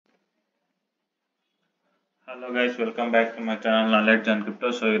Hello guys, welcome back to my channel knowledge and crypto.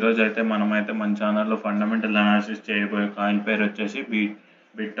 So ఈరోజు అయితే మనమైతే మన ఛానల్లో ఫండమెంటల్ అనాలిసిస్ చేయబోయే కాయిన్ పేరు వచ్చేసి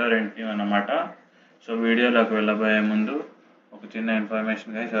బిట్టోరెంట్ అన్నమాట. సో వీడియోలోకి వెళ్ళబోయే ముందు ఒక చిన్న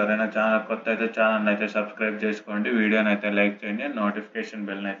ఇన్ఫర్మేషన్ గైస్, ఎవరైనా ఛానల్ కొత్త అయితే ఛానల్ అయితే సబ్స్క్రైబ్ చేసుకోండి, వీడియోని అయితే లైక్ చేయండి, నోటిఫికేషన్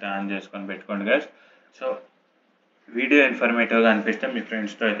బెల్ని అయితే ఆన్ చేసుకొని పెట్టుకోండి గైస్. సో వీడియో ఇన్ఫర్మేటివ్గా అనిపిస్తే మీ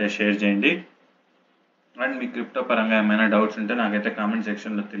ఫ్రెండ్స్తో అయితే షేర్ చేయండి. అండ్ మీ క్రిప్టో పరంగా ఏమైనా డౌట్స్ ఉంటే నాకైతే కామెంట్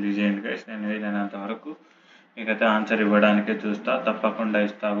సెక్షన్లో తెలియజేయండి గైస్. నేను వీలైనంత వరకు మీకైతే ఆన్సర్ ఇవ్వడానికే చూస్తా, తప్పకుండా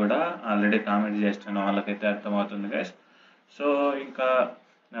ఇస్తా కూడా. ఆల్రెడీ కామెంట్ చేస్తున్న వాళ్ళకైతే అర్థమవుతుంది గైస్. సో ఇంకా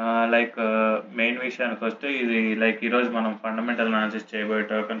మెయిన్ విషయానికి వస్తే, ఇది ఈరోజు మనం ఫండమెంటల్ అనాలిసిస్ చేయబోయే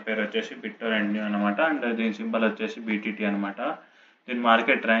టోకెన్ పేరు వచ్చేసి బిట్టోరెంట్ అనమాట. అండ్ దీని సింబల్ వచ్చేసి BTT అనమాట. దీని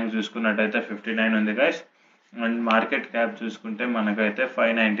మార్కెట్ ర్యాంక్ చూసుకున్నట్టయితే 59 ఉంది గైస్. అండ్ మార్కెట్ క్యాప్ చూసుకుంటే మనకైతే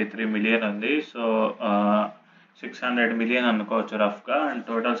 593 మిలియన్ ఉంది. సో 600 మిలియన్ అనుకోవచ్చు రఫ్గా. అండ్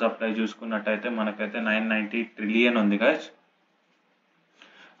టోటల్ సప్లై చూసుకున్నట్టయితే మనకైతే 990 ట్రిలియన్ ఉంది గైస్.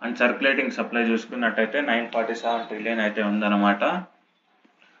 అండ్ సర్క్యులేటింగ్ సప్లై చూసుకున్నట్టయితే 947 ట్రిలియన్ అయితే ఉందన్నమాట.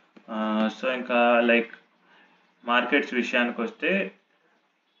 సో ఇంకా మార్కెట్స్ విషయానికి వస్తే,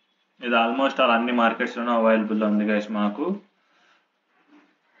 ఇది ఆల్మోస్ట్ అన్ని మార్కెట్స్లోనూ అవైలబుల్ ఉంది గైస్ మాకు.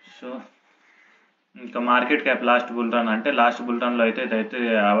 సో ఇంకా మార్కెట్ క్యాప్ లాస్ట్ బుల్ రన్లో అయితే ఇదైతే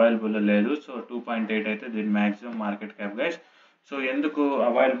అవైలబుల్ లేదు. సో 2.8 అయితే దీని maximum market cap guys. So ఎందుకు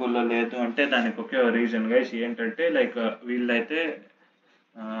అవైలబుల్లో లేదు అంటే దానికి ఒకే రీజన్ గైస్. ఏంటంటే వీళ్ళైతే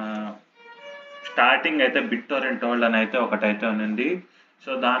స్టార్టింగ్ అయితే బిట్టోరెంట్ హోల్డ్ అని అయితే ఒకటైతే ఉంది. సో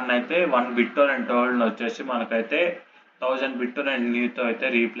దాన్ని అయితే 1 బిట్టోరెంట్ హోల్డ్ వచ్చేసి మనకైతే 1000 బిట్టోరెంట్ న్యూతో అయితే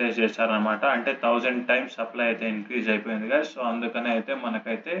రీప్లేస్ చేశారనమాట. అంటే 1000 టైమ్స్ సప్లై అయితే ఇంక్రీజ్ అయిపోయింది గైస్. సో అందుకనే అయితే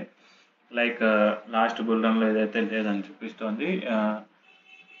మనకైతే లాస్ట్ బుల్ రన్లో ఏదైతే లేదని చూపిస్తోంది.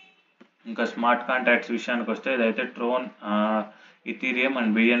 ఇంకా స్మార్ట్ కాంట్రాక్ట్స్ విషయానికి వస్తే, ఇదైతే ట్రోన్, ఇథీరియం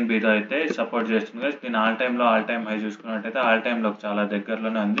అండ్ BNBలో అయితే సపోర్ట్ చేస్తుంది. దీని ఆల్ టైమ్ హై చూసుకున్నట్టయితే ఆల్ టైమ్లోకి చాలా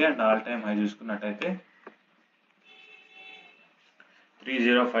దగ్గరలోనే ఉంది. అండ్ ఆల్ టైమ్ హై చూసుకున్నట్టయితే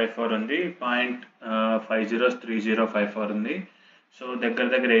 3054 ఉంది. 0.503054 ఉంది. సో దగ్గర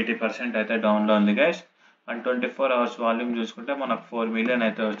 80% అయితే డౌన్లో ఉంది గైస్. అండ్ 24 అవర్స్ వాల్యూమ్ చూసుకుంటే మనకు 4 మిలియన్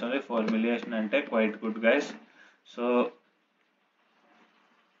అయితే వస్తుంది. 4 మిలియన్ అంటే క్వైట్ గుడ్ గైస్. సో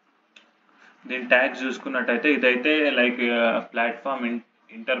దీని ట్యాగ్స్ చూసుకున్నట్టయితే, ఇదైతే platform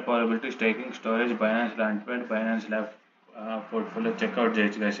ఇంటర్పోరబిలిటీ staking storage Binance లాంటిపేట్ Binance lab portfolio checkout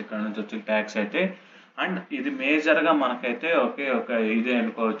చేయొచ్చు గైస్ ఇక్కడ నుంచి వచ్చి ట్యాగ్స్ అయితే. అండ్ ఇది మేజర్గా మనకైతే ఇదే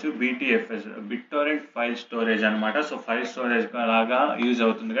అనుకోవచ్చు, BTFS బిట్టోరెంట్ ఫైల్ స్టోరేజ్ అనమాట. సో ఫైల్ స్టోరేజ్ లాగా యూజ్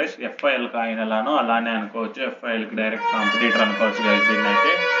అవుతుంది గైస్. FIL కాయిన్ అలానే అనుకోవచ్చు. FILకి డైరెక్ట్ కాంపిటీటర్ అనుకోవచ్చు గైస్ దీన్ని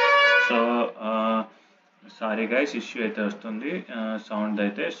అయితే. సో సారీ గైస్, ఇష్యూ అయితే వస్తుంది సౌండ్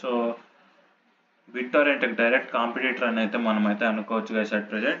అయితే. సో బిట్టోరెంట్ డైరెక్ట్ కాంపిటీటర్ అని అయితే మనమైతే అనుకోవచ్చు గైస్ అట్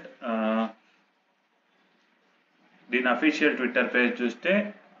ప్రెజెంట్. దీని అఫీషియల్ ట్విట్టర్ పేజ్ చూస్తే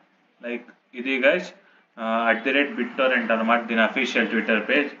ఇది గైస్ @BitTorrent అనమాట దీని official Twitter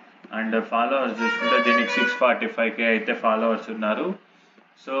page. And followers చూసుకుంటే దీనికి 645K అయితే ఫాలోవర్స్ ఉన్నారు.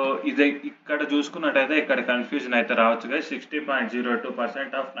 సో ఇది ఇక్కడ చూసుకున్నట్టయితే ఇక్కడ కన్ఫ్యూజన్ అయితే రావచ్చు guys.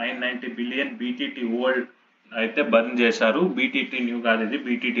 60.02% of 990 billion BTT old అయితే బంద్ చేశారు. BTT న్యూ కాదు, ఇది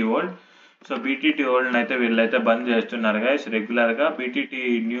BTT old. So BTT old అయితే వీళ్ళైతే బంద్ చేస్తున్నారు గైస్ రెగ్యులర్గా. BTT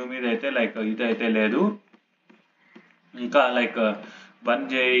న్యూ మీద అయితే ఇదైతే లేదు, ఇంకా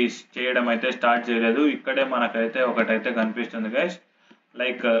బంద్ చేయడం అయితే స్టార్ట్ చేయలేదు. ఇక్కడే మనకైతే ఒకటైతే కనిపిస్తుంది గైస్.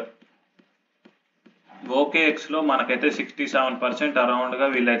 OKXలో మనకైతే 67% అరౌండ్గా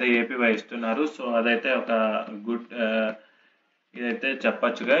వీళ్ళైతే APY ఇస్తున్నారు. సో అదైతే ఒక గుడ్ ఇదైతే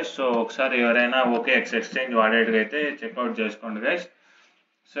చెప్పచ్చు గైస్. సో ఒకసారి ఎవరైనా OKX ఎక్స్చేంజ్ వాడేట్టుగా అయితే చెక్అవుట్ చేసుకోండి గైస్.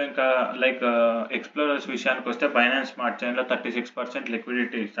 సో ఇంకా ఎక్స్ప్లోరర్స్ విషయానికి వస్తే, Binance smart చైన్లో 36%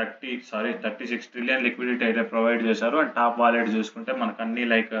 liquidity 36 trillion liquidity అయితే ప్రొవైడ్ చేశారు. అండ్ టాప్ వాలెట్ చూసుకుంటే మనకు అన్ని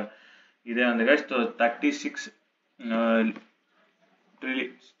ఇదే ఉంది గైస్. సో 36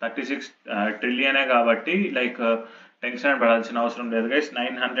 ట్రిలియనే కాబట్టి టెన్షన్ పడాల్సిన అవసరం లేదు గైస్.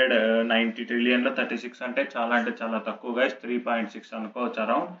 990 ట్రిలియన్లో 36 అంటే చాలా తక్కువ గైస్. 3.6 అనుకోవచ్చు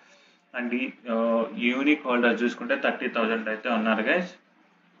అరౌండ్. అండ్ యూనిక్ హోల్డర్స్ చూసుకుంటే 30,000 అయితే ఉన్నారు గైస్.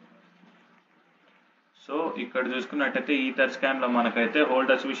 సో ఇక్కడ చూసుకున్నట్టయితే ఈథర్ స్కామ్లో మనకైతే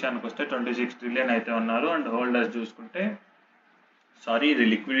హోల్డర్స్ విషయానికి వస్తే 26 ట్రిలియన్ అయితే ఉన్నారు. అండ్ హోల్డర్స్ చూసుకుంటే ఇది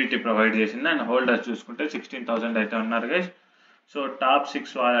లిక్విడిటీ ప్రొవైడ్ చేసింది. అండ్ హోల్డర్స్ చూసుకుంటే 16,000 అయితే ఉన్నారు గైస్. సో టాప్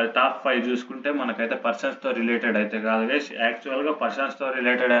 5 చూసుకుంటే మనకైతే పర్సన్స్తో రిలేటెడ్ అయితే కాదు గైస్. యాక్చువల్గా పర్సన్స్తో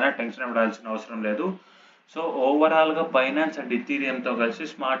రిలేటెడ్ అయినా టెన్షన్ పడాల్సిన అవసరం లేదు. సో ఓవరాల్గా బైనాన్స్ అండ్ ఇథీరియంతో కలిసి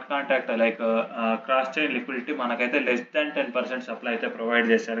smart contract cross chain liquidity మనకైతే less than 10% సప్లై అయితే ప్రొవైడ్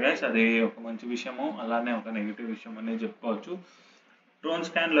చేశారు గైస్. అది ఒక మంచి విషయము, అలానే ఒక నెగిటివ్ విషయం అనేది చెప్పుకోవచ్చు. ట్రోన్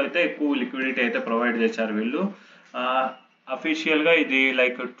స్కాన్లో అయితే ఎక్కువ లిక్విడిటీ అయితే ప్రొవైడ్ చేశారు వీళ్ళు. అఫీషియల్గా ఇది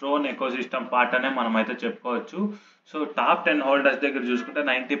లైక్ ట్రోన్ ఎకోసిస్టమ్ పార్ట్ అనే మనం అయితే చెప్పుకోవచ్చు. సో టాప్ 10 హోల్డర్స్ దగ్గర చూసుకుంటే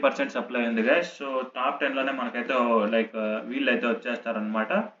 90% సప్లై ఉంది గైస్. సో టాప్ 10లోనే మనకైతే లైక్ వీళ్ళు అయితే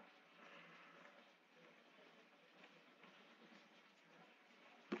వచ్చేస్తారనమాట.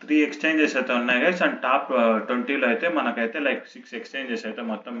 త్రీ ఎక్స్చేంజెస్ అయితే ఉన్నాయి గైస్, అండ్ టాప్ 20లో అయితే మనకైతే లైక్ 6 ఎక్స్చేంజెస్ అయితే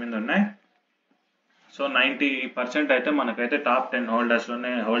మొత్తం మీద ఉన్నాయి. సో 90% అయితే మనకైతే టాప్ 10 హోల్డర్స్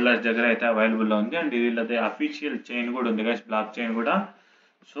దగ్గర అయితే అవైలబుల్లో ఉంది. అండ్ వీళ్ళది అఫీషియల్ చైన్ కూడా ఉంది గైస్, బ్లాక్ చైన్ కూడా.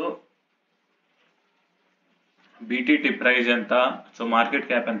 సో బీటీటీ ప్రైస్ ఎంత, సో మార్కెట్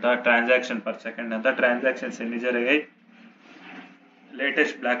క్యాప్ ఎంత, ట్రాన్సాక్షన్ పర్ సెకండ్ ఎంత, ట్రాన్సాక్షన్స్ ఎన్ని జరిగాయి,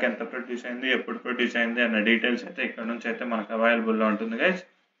 లేటెస్ట్ బ్లాక్ ఎంత ప్రొడ్యూస్ అయింది, ఎప్పుడు ప్రొడ్యూస్ అయింది అన్న డీటెయిల్స్ అయితే ఇక్కడ నుంచి అయితే మనకు అవైలబుల్లో ఉంటుంది గైస్.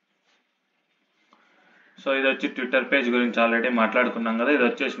 సో ఇది వచ్చి ట్విట్టర్ పేజ్ గురించి ఆల్రెడీ మాట్లాడుకున్నాం కదా. ఇది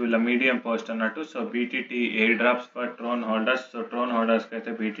వచ్చేసి వీళ్ళ మీడియం పోస్ట్ అన్నట్టు. So BTT air drops for Tron holders. So Tron హోల్డర్స్కి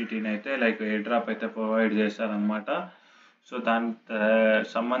అయితే బీటీటీని అయితే లైక్ ఎయిర్ డ్రాప్ అయితే ప్రొవైడ్ చేస్తారనమాట. సో దానికి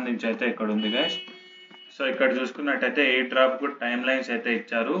సంబంధించి అయితే ఇక్కడ ఉంది గైస్. సో ఇక్కడ చూసుకున్నట్టయితే ఎయిర్ డ్రాప్ కూడా టైమ్ లైన్స్ అయితే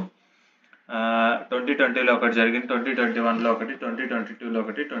ఇచ్చారు. 2020లో ఒకటి జరిగింది, 2021లో ఒకటి, 2022లో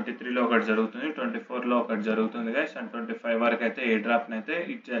ఒకటి, 23లో ఒకటి జరుగుతుంది, 24లో ఒకటి జరుగుతుంది గైస్. అండ్ 25 వరకు అయితే ఎయిర్ డ్రాప్ని అయితే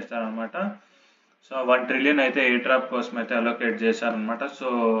ఇచ్చేస్తారనమాట. సో 1 ట్రిలియన్ అయితే ఎయిర్ డ్రాప్ కోసం అయితే అలొకేట్ చేశారనమాట. సో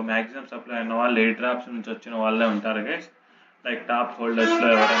మ్యాక్సిమం సప్లై అయిన వాళ్ళు ఎయిర్ డ్రాప్స్ నుంచి వచ్చిన వాళ్ళే ఉంటారు గైస్. లైక్ టాప్ హోల్డర్స్లో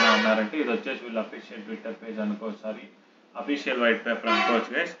ఎవరైనా ఉన్నారంటే ఇది వచ్చేసి వీళ్ళు అఫీషియల్ ట్విట్టర్ పేజ్ అనుకోవచ్చు, సారీ అఫీషియల్ వైట్ పేపర్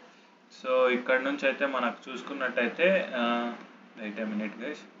అనుకోవచ్చు గైస్. సో ఇక్కడ నుంచి అయితే మనకు చూసుకున్నట్టయితే wait a minute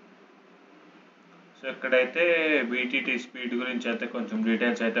guys. So ఇక్కడైతే బీటీటీ స్పీడ్ గురించి అయితే కొంచెం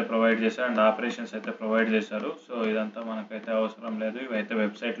డీటెయిల్స్ అయితే ప్రొవైడ్ చేశారు అండ్ ఆపరేషన్స్ అయితే ప్రొవైడ్ చేశారు. సో ఇదంతా మనకైతే అవసరం లేదు, ఇవైతే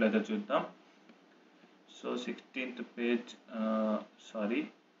వెబ్సైట్లో అయితే చూద్దాం. సో 16th పేజ్, సారీ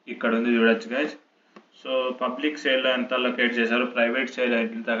ఇక్కడ ఉంది చూడొచ్చు గైస్. సో పబ్లిక్ సేల్లో ఎంత అలొకేట్ చేశారు, ప్రైవేట్ సేల్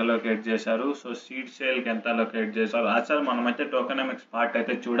ఎంత అలొకేట్ చేశారు, సో సీడ్ సేల్కి ఎంత అలొకేట్ చేశారు. అసలు మనమైతే టోకెనామిక్స్ పార్ట్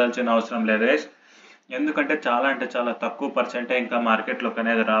అయితే చూడాల్సిన అవసరం లేదు గైస్, ఎందుకంటే చాలా అంటే చాలా తక్కువ పర్సెంటే ఇంకా మార్కెట్లోకి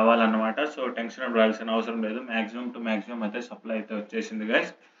అనేది రావాలన్నమాట. సో టెన్షన్ పడాల్సిన అవసరం లేదు, మ్యాక్సిమం టు మ్యాక్సిమం అయితే సప్లై అయితే వచ్చేసింది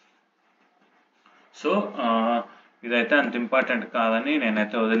గైస్. సో ఇదైతే అంత ఇంపార్టెంట్ కాదని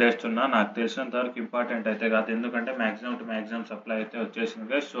నేనైతే వదిలేస్తున్నా. నాకు తెలిసినంత వరకు ఇంపార్టెంట్ అయితే కాదు, ఎందుకంటే మ్యాక్సిమం టు మ్యాక్సిమం సప్లై అయితే వచ్చేసింది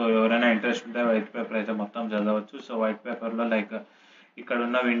గైస్. సో ఎవరైనా ఇంట్రెస్ట్ ఉంటే వైట్ పేపర్ అయితే మొత్తం చదవచ్చు. సో వైట్ పేపర్లో లైక్ ఇక్కడ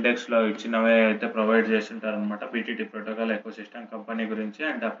ఉన్న ఇండెక్స్లో ఇచ్చినవే అయితే ప్రొవైడ్ చేస్తుంటారు అనమాట, బీటీటీ ప్రోటోకాల్ ఎకోసిస్టమ్ కంపెనీ గురించి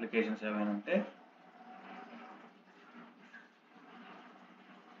అండ్ అప్లికేషన్స్ ఏమైనా ఉంటే.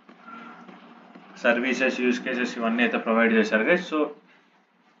 సర్వీసెస్, యూస్ కేసెస్ ఇవన్నీ అయితే ప్రొవైడ్ చేశారు గైస్. సో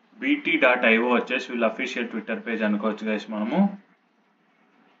bt.io వచ్చేసి వీళ్ళ అఫీషియల్ ట్విట్టర్ పేజ్ అనుకోవచ్చు గైస్ మనము.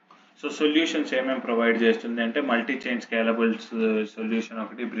 సో సొల్యూషన్స్ ఏమేమి ప్రొవైడ్ చేస్తుంది అంటే మల్టీ చైన్ స్కేలబుల్ సొల్యూషన్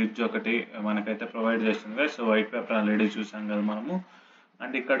ఒకటి, బ్రిడ్జ్ ఒకటి మనకైతే ప్రొవైడ్ చేస్తుంది guys. So white paper already చూసాం కదా మనము.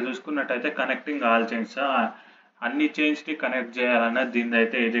 అండ్ ఇక్కడ చూసుకున్నట్టయితే కనెక్టింగ్ ఆల్ చైన్స్, అన్ని చైన్స్ని కనెక్ట్ చేయాలన్నది దీని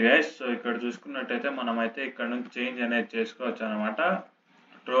అయితే ఇది గైస్. సో ఇక్కడ చూసుకున్నట్టయితే మనమైతే ఇక్కడ నుంచి చేంజ్ అనేది చేసుకోవచ్చు అనమాట.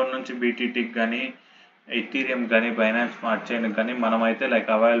 ట్రోన్ నుంచి బీటీటీకి కానీ, ఇథీరియం కానీ, బైనాన్స్ స్మార్ట్ చైన్ కానీ మనమైతే లైక్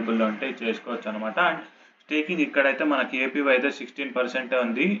అవైలబుల్లో ఉంటే చేసుకోవచ్చు అనమాట. అండ్ స్టేకింగ్ ఇక్కడైతే మనకి ఏపీవై అయితే 16%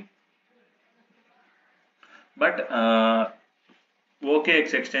 ఉంది, బట్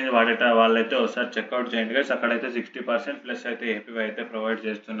ఓకేఎక్స్ ఎక్స్చేంజ్ వాళ్ళైతే ఒకసారి చెక్అవుట్ చేయండి గైస్. అక్కడైతే 60% ప్లస్ అయితే ఏపీవై అయితే ప్రొవైడ్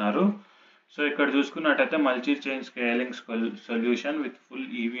చేస్తున్నారు. సో ఇక్కడ చూసుకున్నట్టయితే multi chain scaling solution with full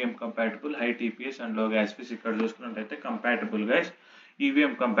EVM compatible, high TPS and లో గ్యాస్ ఫీస్. ఇక్కడ చూసుకున్నట్టయితే కంపాటబుల్ గైస్,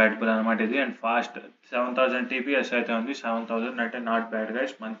 ఈవీఎం కంపాటబుల్ అనమాట ఇది. అండ్ ఫాస్ట్ 7000 టీపీఎస్ అయితే ఉంది. 7000 అంటే నాట్ బ్యాడ్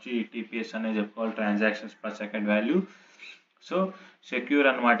గైస్, మంచి టీపీఎస్ అనే చెప్పుకోవాలి, transactions per second value. So secure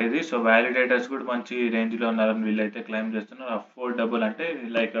అనమాట ఇది. సో వ్యాలిడేటర్స్ కూడా మంచి రేంజ్లో ఉన్నారని వీళ్ళైతే క్లెయిమ్ చేస్తున్నారు. అఫోర్డబుల్ అంటే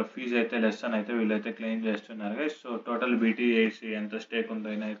లైక్ ఫీజ్ అయితే లెస్ అని అయితే వీళ్ళైతే క్లెయిమ్ చేస్తున్నారు గైస్. సో టోటల్ బీటీఏసీ ఎంత స్టేక్ ఉందో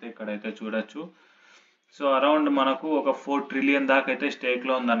అయితే ఇక్కడైతే చూడొచ్చు. సో అరౌండ్ మనకు ఒక 4 ట్రిలియన్ దాకా అయితే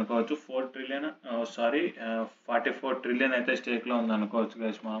స్టేక్లో ఉంది అనుకోవచ్చు. 44 ట్రిలియన్ అయితే స్టేక్లో ఉంది అనుకోవచ్చు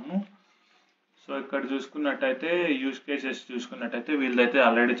గైస్ మనము. సో ఇక్కడ చూసుకున్నట్టయితే యూస్ కేసెస్ చూసుకున్నట్టయితే వీళ్ళైతే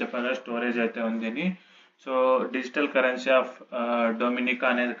ఆల్రెడీ చెప్పారు స్టోరేజ్ అయితే ఉంది అని. So digital currency of Dominica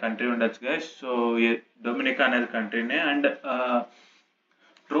అనేది కంట్రీ ఉండొచ్చు గైస్. సో డొమినికా అనేది కంట్రీనే. అండ్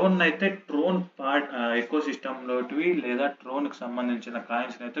ట్రోన్ అయితే ట్రోన్ పార్ట్ ఎకో సిస్టమ్లోటివి లేదా ట్రోన్కి సంబంధించిన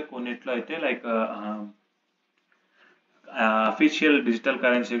కాయిన్స్ అయితే కొన్నిట్లో అయితే లైక్ అఫీషియల్ డిజిటల్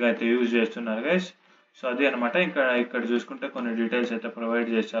కరెన్సీగా అయితే యూజ్ చేస్తున్నారు గైస్. సో అదే అనమాట. ఇక్కడ చూసుకుంటే కొన్ని డీటెయిల్స్ అయితే ప్రొవైడ్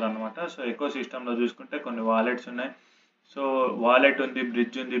చేశారనమాట. సో ఎకో సిస్టంలో చూసుకుంటే కొన్ని వాలెట్స్ ఉన్నాయి. సో వాలెట్ ఉంది,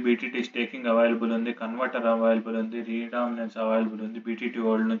 బ్రిడ్జ్ ఉంది, బీటీటీ స్టేకింగ్ అవైలబుల్ ఉంది, కన్వర్టర్ అవైలబుల్ ఉంది, రీడామినెన్స్ అవైలబుల్ ఉంది, బీటీటీ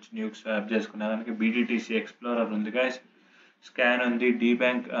ఓల్డ్ నుంచి న్యూక్ స్వాప్ చేసుకునే దానికి బీటీటీసీ ఎక్స్ప్లోరర్ ఉంది గైస్. స్కాన్ ఉంది, డీ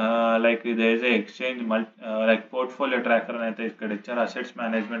బ్యాంక్, లైక్ ఇదైతే ఎక్స్చేంజ్ లైక్ పోర్ట్ఫోలియో ట్రాకర్ అని అయితే ఇక్కడ ఇచ్చారు. అసెట్స్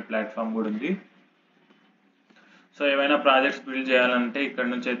మేనేజ్మెంట్ ప్లాట్ఫామ్ కూడా ఉంది. సో ఏమైనా ప్రాజెక్ట్స్ బిల్డ్ చేయాలంటే ఇక్కడ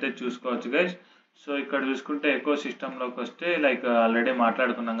నుంచి అయితే చూసుకోవచ్చు గైస్. సో ఇక్కడ చూసుకుంటే ఎకో సిస్టంలోకి వస్తే లైక్ ఆల్రెడీ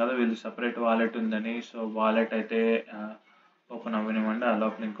మాట్లాడుకున్నాం కదా, వీళ్ళు సపరేట్ వాలెట్ ఉందని. సో వాలెట్ అయితే ఓపెన్ అవ్వనివ్వండి, ఆ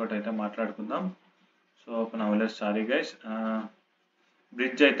లోపల ఇంకోటి అయితే మాట్లాడుకుందాం. సో ఓపెన్ అవ్వలేదు, సారీ గైస్.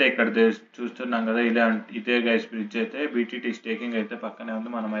 బ్రిడ్జ్ అయితే ఇక్కడ చూస్తున్నాం కదా, ఇదే గైస్ బ్రిడ్జ్ అయితే. బీటీటీ స్టేకింగ్ అయితే పక్కనే ఉంది,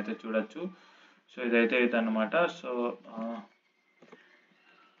 మనం అయితే చూడొచ్చు. సో ఇదైతే అనమాట. సో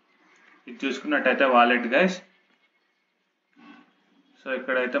ఇది చూసుకున్నట్టయితే వాలెట్ గైస్. సో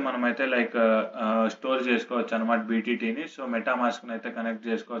ఇక్కడైతే మనమైతే లైక్ స్టోర్ చేసుకోవచ్చు అనమాట బీటీటీని. సో మెటామాస్క్ని అయితే కనెక్ట్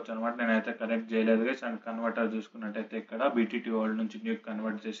చేసుకోవచ్చు అనమాట. నేనైతే కనెక్ట్ చేయలేదు గైస్. అండ్ కన్వర్టర్ చూసుకున్నట్టయితే ఇక్కడ బీటీటీ వరల్డ్ నుంచి న్యూ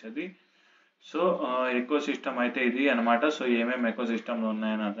కన్వర్ట్ చేసేది. సో ఎకో సిస్టమ్ అయితే ఇది అనమాట. సో ఏమేమి ఎకో సిస్టమ్లో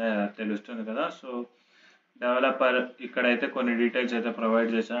ఉన్నాయని అయితే తెలుస్తుంది కదా. సో డెవలపర్ ఇక్కడైతే కొన్ని డీటెయిల్స్ అయితే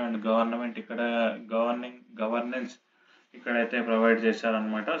ప్రొవైడ్ చేశారు. అండ్ గవర్నమెంట్ ఇక్కడ గవర్నెన్స్ ఇక్కడైతే ప్రొవైడ్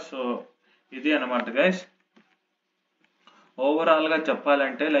చేశారనమాట. సో ఇది అనమాట గైస్. ఓవరాల్గా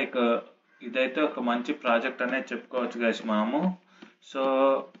చెప్పాలంటే లైక్ ఇదైతే ఒక మంచి ప్రాజెక్ట్ అనేది చెప్పుకోవచ్చు గైస్ మనము. సో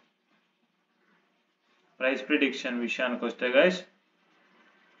ప్రైస్ ప్రిడిక్షన్ విషయానికి వస్తే గైస్,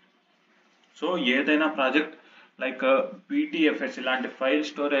 సో ఏదైనా ప్రాజెక్ట్ లైక్ బీటీఎఫ్ఎస్ ఇలాంటి file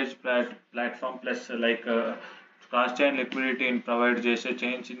storage platform plus like cost and లిక్విడిటీని ప్రొవైడ్ చేసే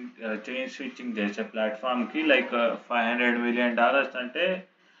చైన్ స్విచ్చింగ్ చేసే ప్లాట్ఫామ్కి లైక్ $500 million అంటే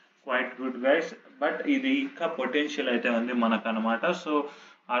క్వైట్ గుడ్ గైస్. బట్ ఇది ఇంకా పొటెన్షియల్ అయితే ఉంది మనకు అనమాట. సో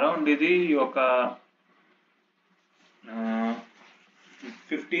అరౌండ్ ఇది ఒక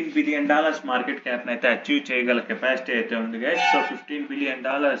 $15 billion మార్కెట్ క్యాప్ని అయితే అచీవ్ చేయగల కెపాసిటీ అయితే ఉంది గైస్. సో $15 billion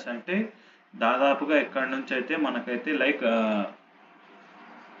అంటే దాదాపుగా ఇక్కడ నుంచి అయితే మనకైతే లైక్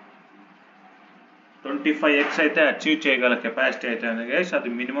 25x అయితే అచీవ్ చేయగల కెపాసిటీ అయితే ఉంది గైస్. అది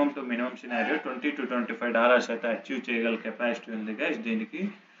minimum to minimum scenario $20 to $25 అయితే అచీవ్ చేయగల కెపాసిటీ ఉంది గైస్ దీనికి.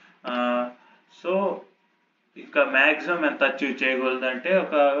 సో ఇంకా మ్యాక్సిమం ఎంత అచీవ్ చేయగలదంటే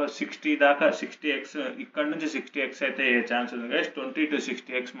ఒక 60 దాకా, 60x ఇక్కడ నుంచి 60x అయితే అయ్యే ఛాన్స్ ఉంది గైస్. 20 to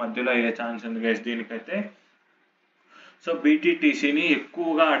 60x మధ్యలో అయ్యే ఛాన్స్ ఉంది గైస్ దీనికైతే. సో బీటీటీసీని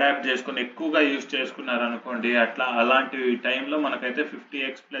ఎక్కువగా అడాప్ట్ చేసుకుని ఎక్కువగా యూజ్ చేసుకున్నారు అనుకోండి, అలాంటి టైంలో మనకైతే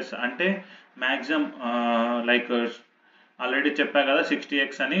 50x ప్లస్ అంటే మ్యాక్సిమం లైక్ ఆల్రెడీ చెప్పా కదా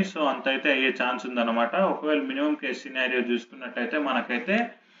 60x అని. సో అంత అయితే అయ్యే ఛాన్స్ ఉందన్నమాట. ఒకవేళ మినిమం కేస్ సినారియో చూసుకున్నట్టయితే మనకైతే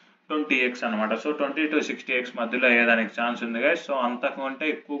 20x అనమాట. సో 20 to 60x మధ్యలో అయ్యేదానికి ఛాన్స్ ఉంది గైస్. సో అంతకంటే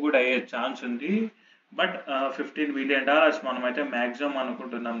ఎక్కువ కూడా అయ్యే ఛాన్స్ ఉంది. బట్ $15 billion మనమైతే మ్యాక్సిమం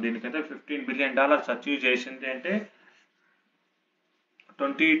అనుకుంటున్నాం. దీనికైతే $15 billion అచీవ్ చేసింది అంటే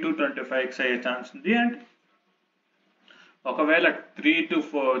 20 to 25x అయ్యే ఛాన్స్ ఉంది. అండ్ ఒకవేళ 30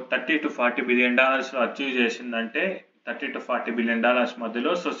 to 40 billion అచీవ్ చేసిందంటే $30 to 40 billion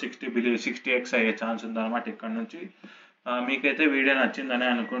మధ్యలో, సో 60x అయ్యే ఛాన్స్ ఉందన్నమాట ఇక్కడ నుంచి. మీకైతే వీడియో నచ్చిందని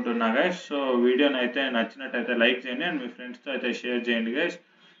అనుకుంటున్నా గైస్. సో వీడియోని అయితే నచ్చినట్టయితే లైక్ చేయండి అండ్ మీ ఫ్రెండ్స్తో అయితే షేర్ చేయండి guys.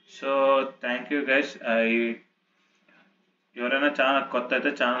 So thank you guys. ఎవరైనా ఛానల్ కొత్త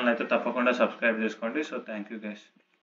అయితే ఛానల్ అయితే తప్పకుండా సబ్స్క్రైబ్ చేసుకోండి. So thank you guys.